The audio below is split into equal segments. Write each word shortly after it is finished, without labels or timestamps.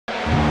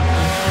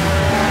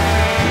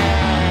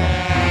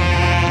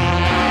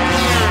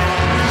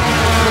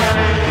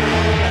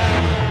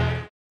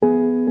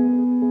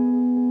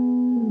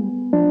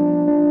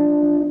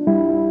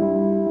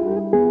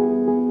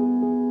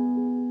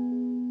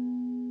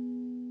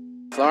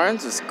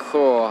Florence was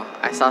cool.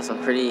 I saw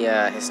some pretty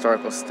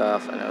historical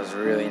stuff, and it was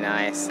really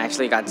nice. I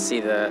actually got to see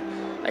the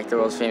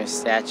world's famous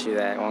statue,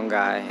 that one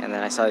guy, and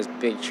then I saw this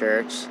big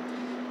church.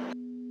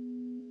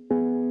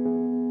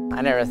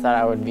 I never thought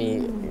I would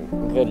be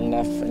good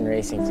enough in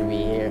racing to be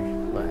here,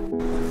 but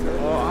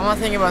well, I'm not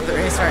thinking about the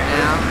race right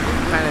now.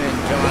 I'm kind of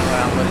enjoying what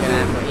I'm looking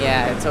at, but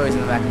yeah, it's always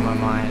in the back of my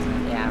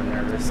mind. Yeah, I'm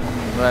nervous,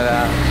 but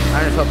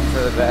I'm just hoping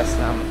for the best.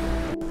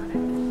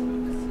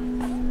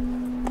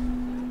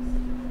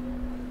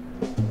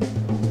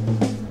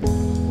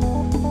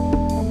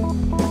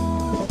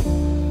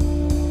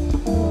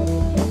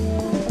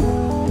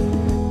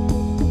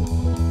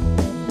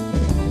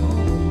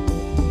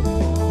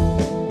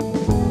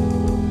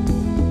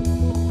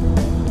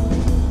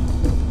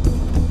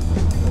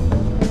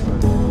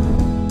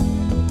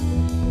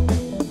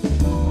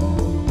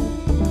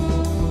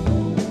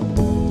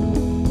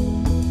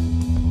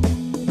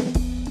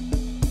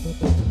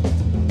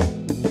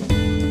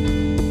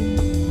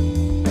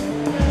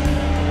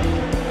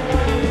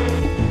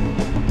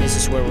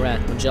 Where we're at,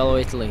 Mugello,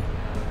 Italy.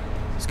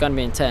 It's gonna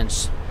be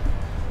intense.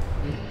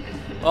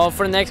 Well,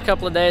 for the next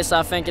couple of days,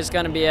 I think it's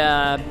gonna be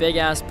a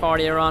big-ass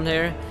party around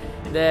here.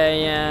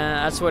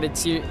 That's what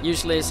it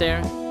usually is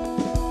here.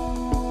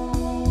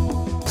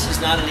 This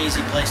is not an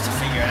easy place to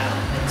figure out.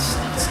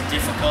 It's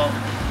difficult.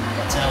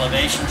 It's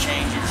elevation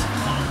changes.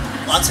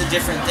 Lots of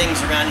different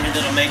things around here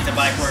that'll make the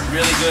bike work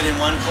really good in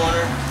one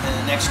corner, and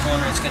the next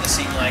corner it's going to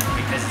seem like,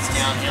 because it's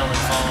downhill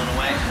and falling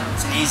away.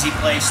 It's an easy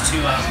place to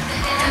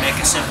make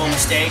a simple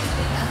mistake,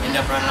 end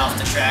up running off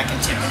the track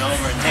and tipping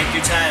over. And take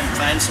your time,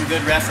 find some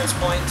good reference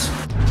points,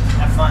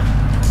 have fun.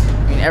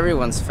 I mean,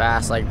 everyone's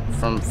fast, like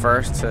from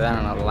first to, I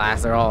don't know, the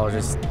last. They're all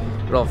just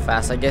real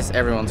fast. I guess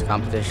everyone's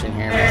competition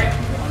here.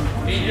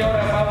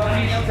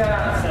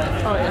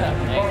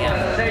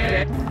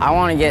 I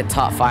want to get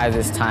top 5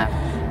 this time.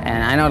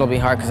 And I know it'll be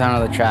hard because I don't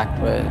know the track,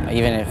 but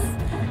even if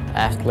I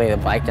have to lay the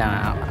bike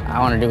down, I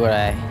want to do what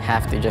I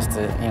have to just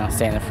to,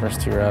 stay in the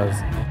first 2 rows.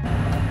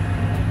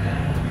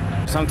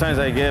 Sometimes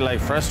I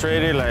get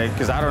frustrated,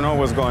 because I don't know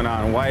what's going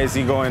on. Why is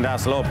he going that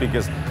slow?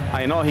 Because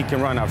I know he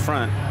can run up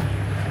front,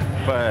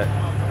 but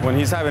when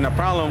he's having a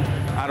problem,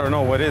 I don't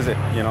know what is it,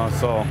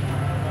 so.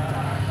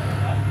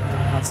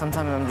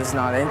 Sometimes I'm just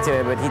not into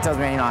it, but he tells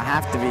me, I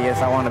have to be if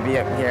I want to be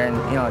up here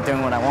and,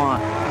 doing what I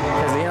want.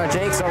 Because,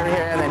 Jake's over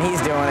here and then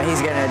he's doing it,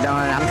 he's getting it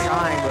done. I'm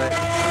trying, but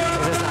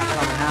it's just not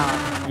coming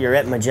out. You're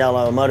at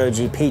Mugello,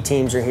 MotoGP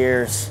teams are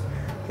here,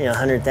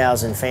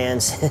 100,000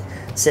 fans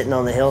sitting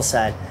on the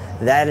hillside.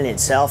 That in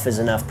itself is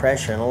enough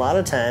pressure, and a lot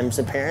of times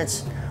the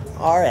parents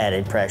are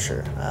added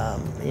pressure.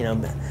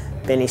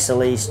 Benny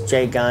Solis,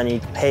 Jake Gagne,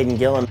 Hayden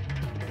Gillim,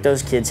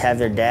 those kids have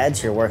their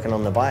dads here working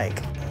on the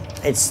bike.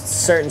 It's a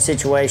certain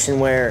situation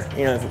where,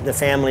 the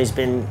family's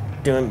been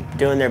doing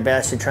their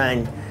best to try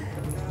and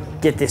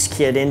get this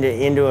kid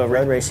into a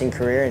road racing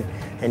career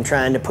and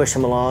trying to push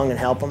him along and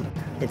help him.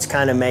 It's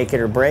kind of make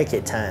it or break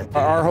it time.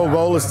 Our whole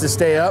goal is to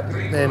stay up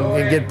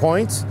and get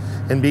points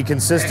and be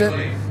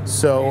consistent.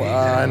 So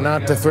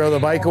not to throw the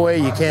bike away.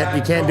 You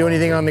can't do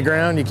anything on the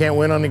ground. You can't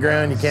win on the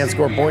ground. You can't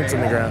score points on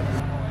the ground.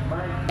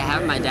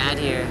 Having my dad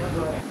here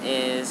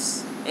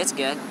it's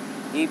good.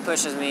 He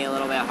pushes me a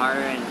little bit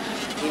harder, and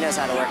he knows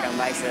how to work on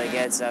bikes really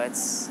good. So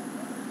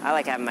I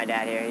like having my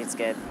dad here. It's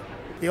good.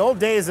 The old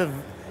days of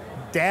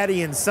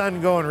daddy and son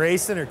going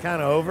racing are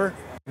kind of over.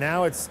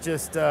 Now it's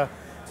just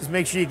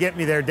make sure you get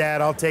me there,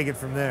 Dad. I'll take it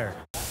from there.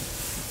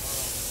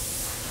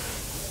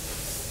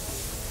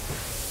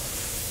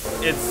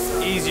 It's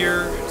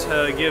easier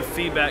to give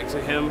feedback to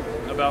him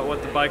about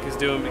what the bike is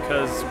doing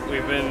because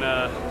we've been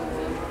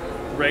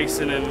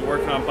racing and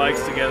working on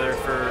bikes together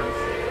for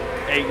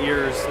 8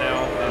 years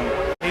now.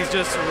 And he's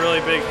just a really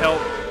big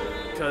help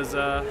because,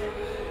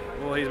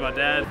 well, he's my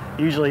dad.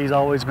 Usually he's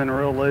always been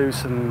real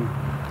loose and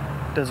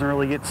doesn't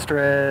really get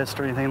stressed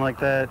or anything like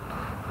that.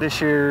 This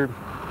year,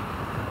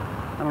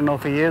 I don't know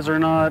if he is or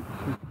not.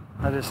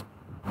 I just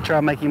try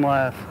to make him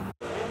laugh.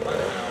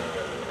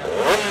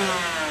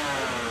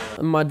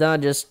 My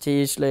dad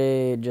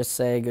usually just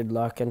say good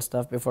luck and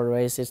stuff before the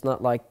race. It's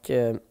not like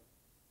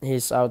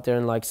he's out there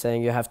and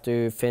saying you have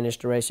to finish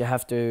the race, you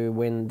have to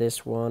win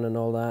this one and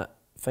all that.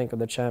 Think of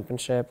the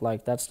championship,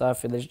 that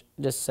stuff. It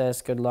just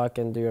says good luck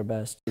and do your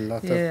best. A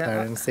lot of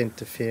parents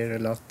interfere a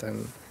lot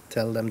and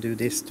tell them do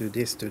this, do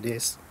this, do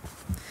this.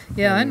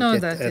 Yeah, I know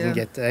that. And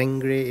get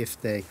angry if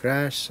they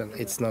crash, and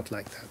it's not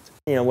like that.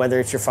 Whether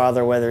it's your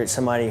father, whether it's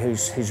somebody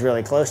who's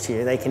really close to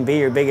you, they can be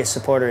your biggest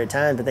supporter at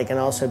times, but they can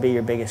also be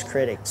your biggest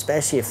critic,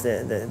 especially if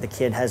the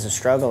kid has a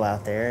struggle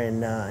out there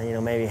and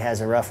maybe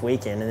has a rough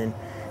weekend, and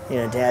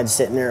then Dad's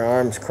sitting there,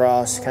 arms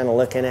crossed, kind of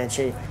looking at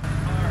you.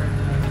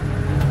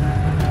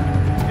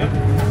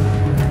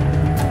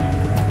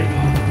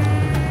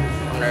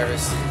 I'm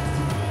nervous.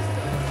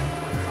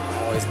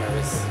 I'm always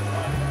nervous.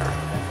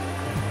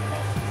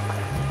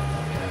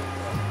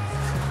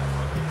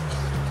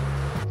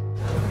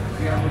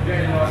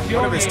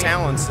 One of his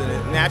talents, and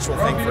a natural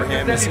thing for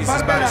him, is he's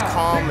about as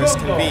calm as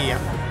can be.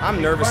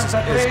 I'm nervous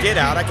as get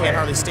out. I can't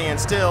hardly stand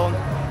still.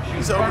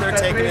 He's over there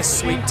taking his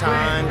sweet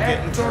time,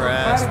 getting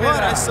dressed.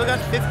 What? I still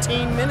got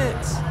 15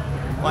 minutes.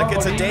 Like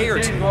it's a day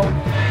or two.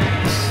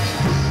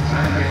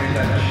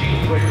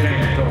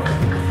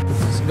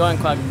 It's going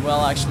quite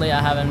well, actually.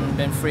 I haven't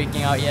been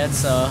freaking out yet,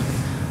 so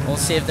we'll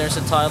see if there's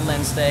a title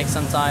in stake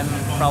sometime.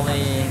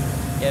 Probably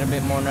get a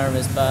bit more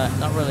nervous, but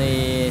not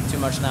really too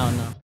much now,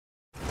 no.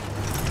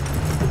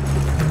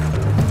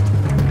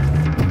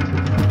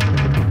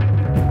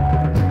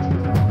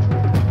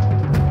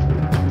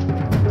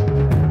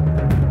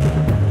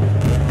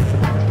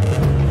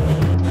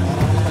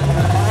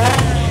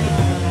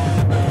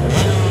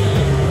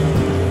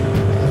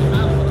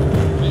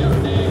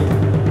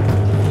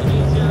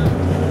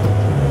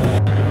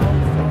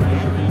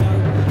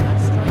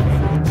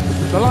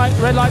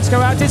 Red lights go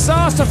out.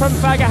 Disaster from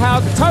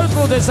Fagerhaug.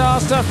 Total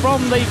disaster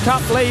from the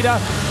cup leader.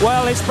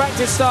 Well, his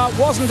practice start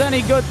wasn't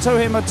any good to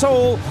him at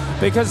all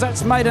because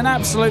that's made an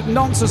absolute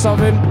nonsense of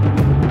him.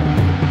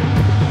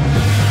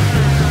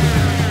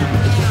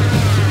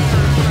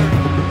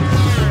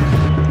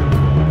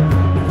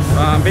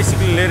 I'm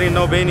basically letting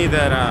know Benny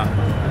that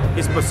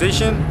his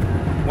position,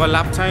 what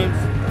lap times,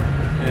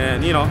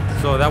 and you know,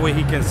 so that way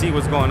he can see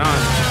what's going on.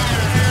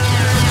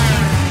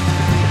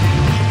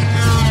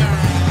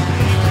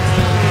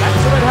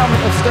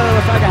 Helmet of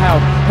Sturla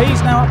Fagerhaug.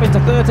 He's now up into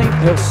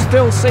 13th. He'll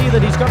still see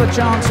that he's got a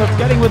chance of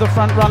getting with the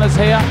front runners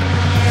here.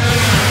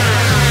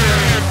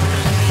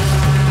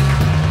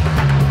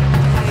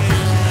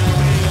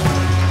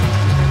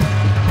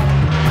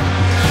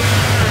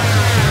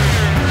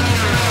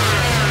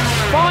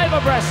 Five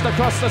abreast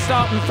across the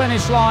start and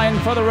finish line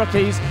for the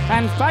rookies,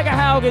 and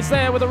Fagerhaug is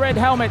there with a red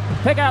helmet.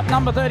 Pick up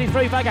number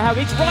 33, Fagerhaug.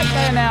 He's right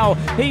there now.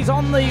 He's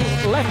on the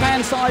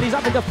left-hand side. He's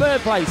up into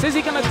third place. Is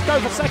he going to go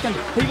for second?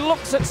 He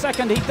looks at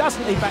second. He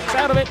doesn't. He backs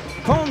out of it.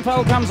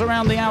 Kornfeld comes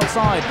around the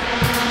outside.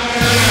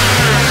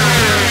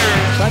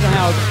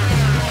 Fagerhaug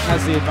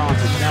has the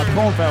advantage. Now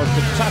Kornfeld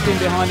could tuck in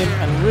behind him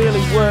and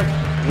really work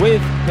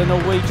with the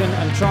Norwegian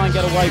and try and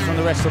get away from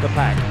the rest of the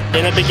pack.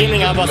 In the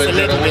beginning I was a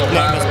little bit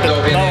nervous,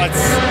 but now it's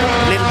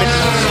a little bit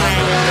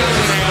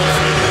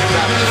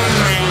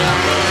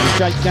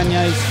Jake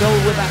Gagne still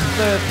with that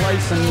third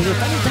place, and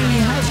if anything he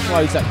has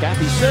closed that gap.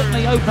 He's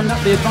certainly opened up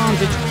the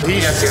advantage.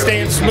 He's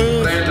staying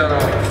smooth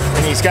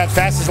and he's got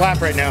fastest lap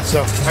right now,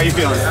 so how you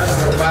feeling?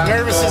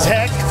 Nervous as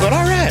heck, but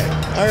all right.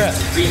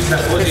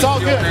 It's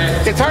all good.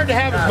 It's hard to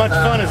have as much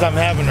fun as I'm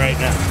having right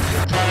now.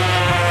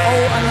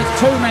 Oh, and there's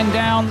two men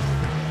down,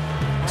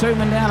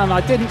 and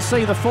I didn't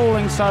see the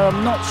falling, so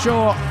I'm not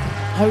sure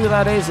who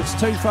that is. It's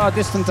too far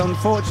distant,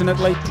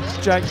 unfortunately.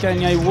 Jake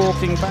Gagne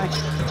walking back.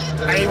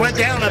 He went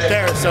down up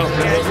there, so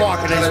he was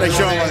walking. They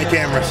show him on the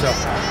camera, so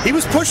he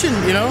was pushing,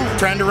 you know,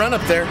 trying to run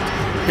up there.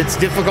 It's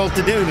difficult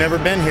to do, never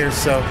been here,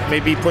 so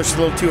maybe he pushed a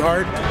little too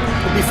hard.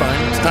 It'll be fine.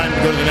 It's time to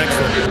go to the next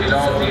one.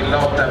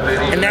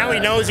 And now he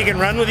knows he can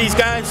run with these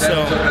guys,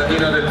 so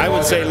I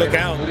would say look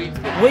out.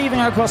 Weaving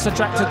across the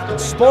track to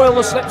spoil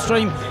the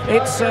slipstream,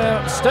 it's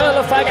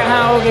Sturla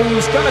Fagerhaug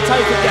who's going to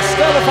take it. Yes,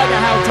 Sturla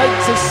Fagerhaug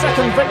takes his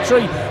second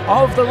victory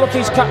of the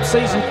Rookies Cup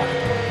season.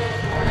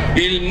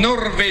 Il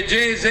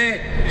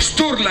norvegese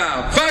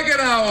Sturla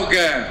Fagerhaug.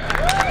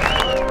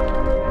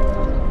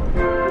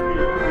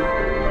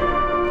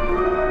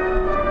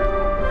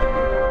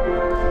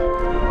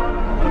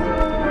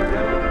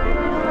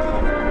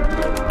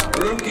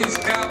 Rookies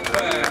Cup,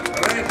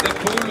 Red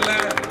Bull,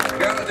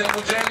 gara del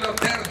Mugello,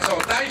 terzo,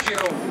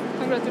 Daijiro.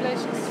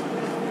 Congratulations.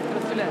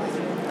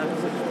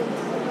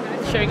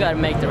 Sure, you gotta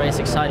make the race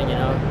exciting, you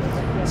know.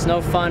 It's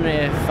no fun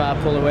if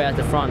I pull away at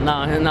the front. No,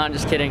 I'm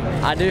just kidding.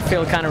 I do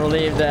feel kind of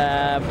relieved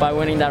by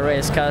winning that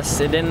race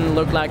because it didn't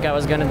look like I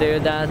was going to do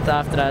that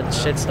after that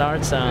shit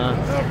start.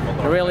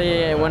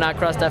 Really, when I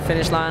crossed that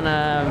finish line,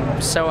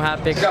 I'm so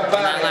happy. In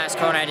that last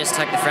corner, I just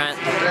took the front.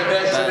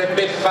 But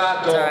it's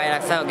all right. I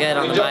felt good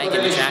on the bike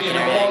and the track and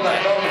everything.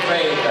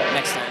 But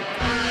next time.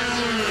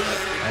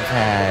 I've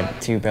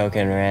had 2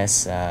 broken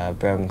wrists,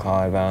 broken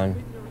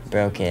collarbone,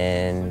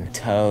 broken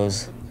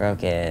toes,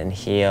 broken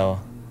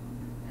heel,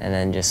 and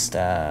then just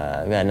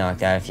got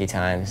knocked out a few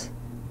times.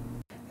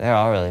 They're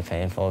all really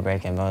painful.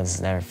 Breaking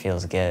bones never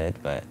feels good,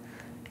 but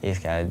you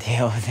just gotta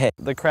deal with it.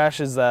 The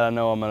crashes that I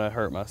know I'm gonna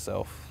hurt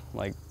myself,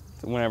 like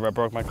whenever I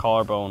broke my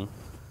collarbone,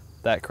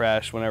 that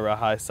crash, whenever I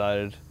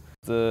high-sided.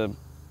 The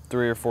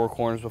 3 or 4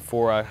 corners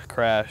before I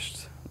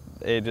crashed,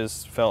 it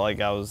just felt like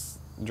I was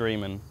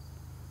dreaming.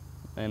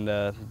 And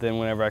then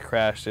whenever I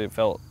crashed, it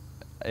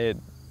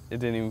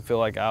didn't even feel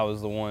like I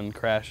was the one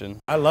crashing.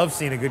 I love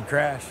seeing a good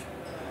crash.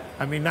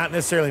 I mean, not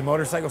necessarily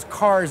motorcycles,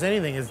 cars,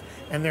 anything is,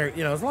 and they're,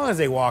 you know, as long as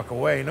they walk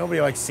away, nobody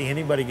likes to see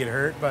anybody get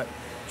hurt, but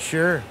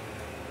sure,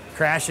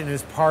 crashing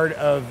is part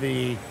of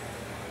the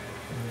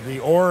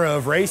aura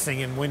of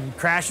racing, and when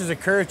crashes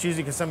occur, it's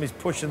usually because somebody's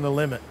pushing the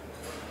limit,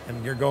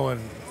 and you're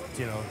going,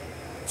 you know,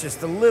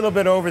 just a little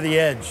bit over the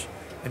edge,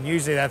 and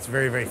usually that's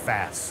very, very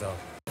fast, so.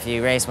 If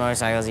you race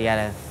motorcycles, you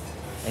gotta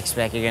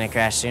expect you're gonna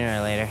crash sooner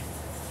or later,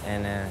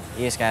 and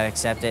you just gotta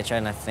accept it, try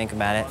not to think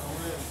about it.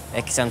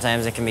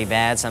 Sometimes it can be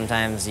bad,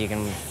 sometimes you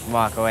can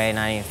walk away and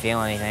not even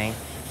feel anything.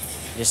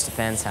 It just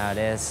depends how it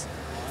is.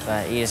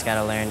 but you just got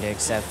to learn to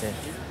accept it.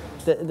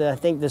 I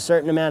think the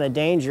certain amount of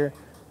danger,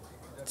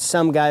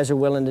 some guys are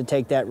willing to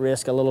take that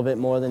risk a little bit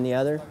more than the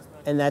other,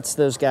 and that's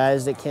those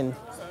guys that can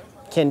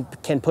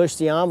push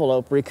the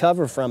envelope,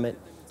 recover from it,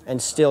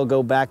 and still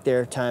go back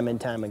there time and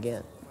time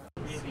again.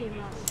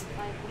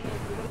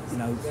 You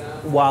know,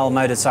 while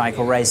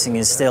motorcycle racing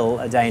is still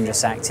a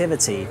dangerous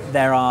activity,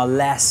 there are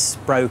less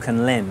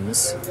broken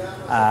limbs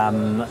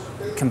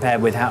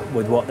compared with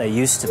what there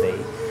used to be.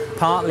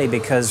 Partly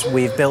because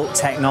we've built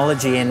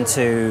technology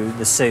into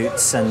the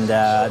suits and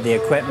the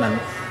equipment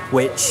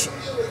which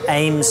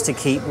aims to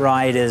keep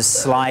riders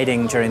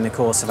sliding during the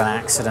course of an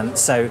accident,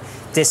 so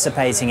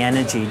dissipating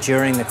energy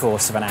during the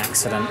course of an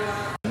accident.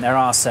 There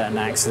are certain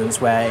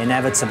accidents where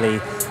inevitably,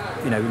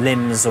 you know,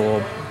 limbs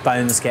or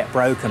bones get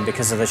broken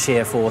because of the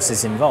sheer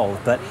forces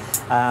involved. But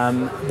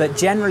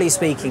generally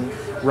speaking,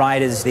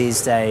 riders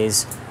these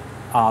days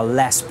are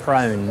less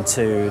prone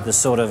to the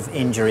sort of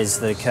injuries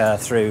that occur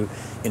through,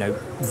 you know,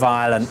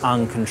 violent,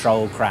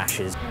 uncontrolled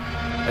crashes.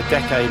 A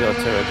decade or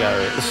two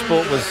ago, the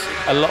sport was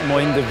a lot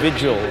more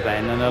individual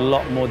then and a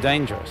lot more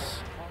dangerous.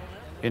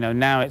 You know,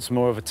 now it's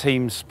more of a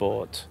team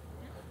sport.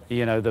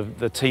 You know,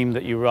 the team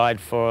that you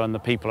ride for and the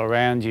people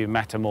around you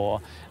matter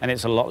more, and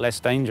it's a lot less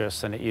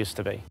dangerous than it used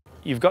to be.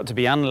 You've got to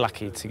be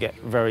unlucky to get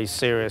very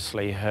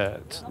seriously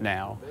hurt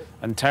now,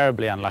 and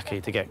terribly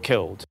unlucky to get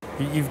killed.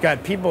 You've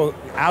got people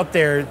out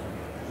there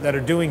that are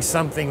doing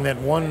something that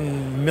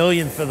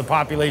 1/1,000,000th of the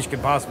population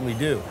could possibly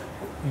do.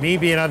 Me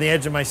being on the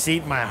edge of my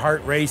seat, my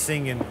heart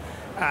racing, and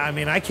I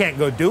mean, I can't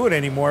go do it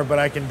anymore, but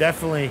I can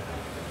definitely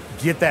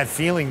get that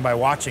feeling by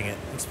watching it,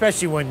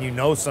 especially when you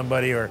know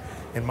somebody, or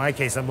in my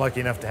case, I'm lucky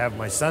enough to have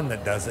my son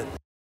that does it.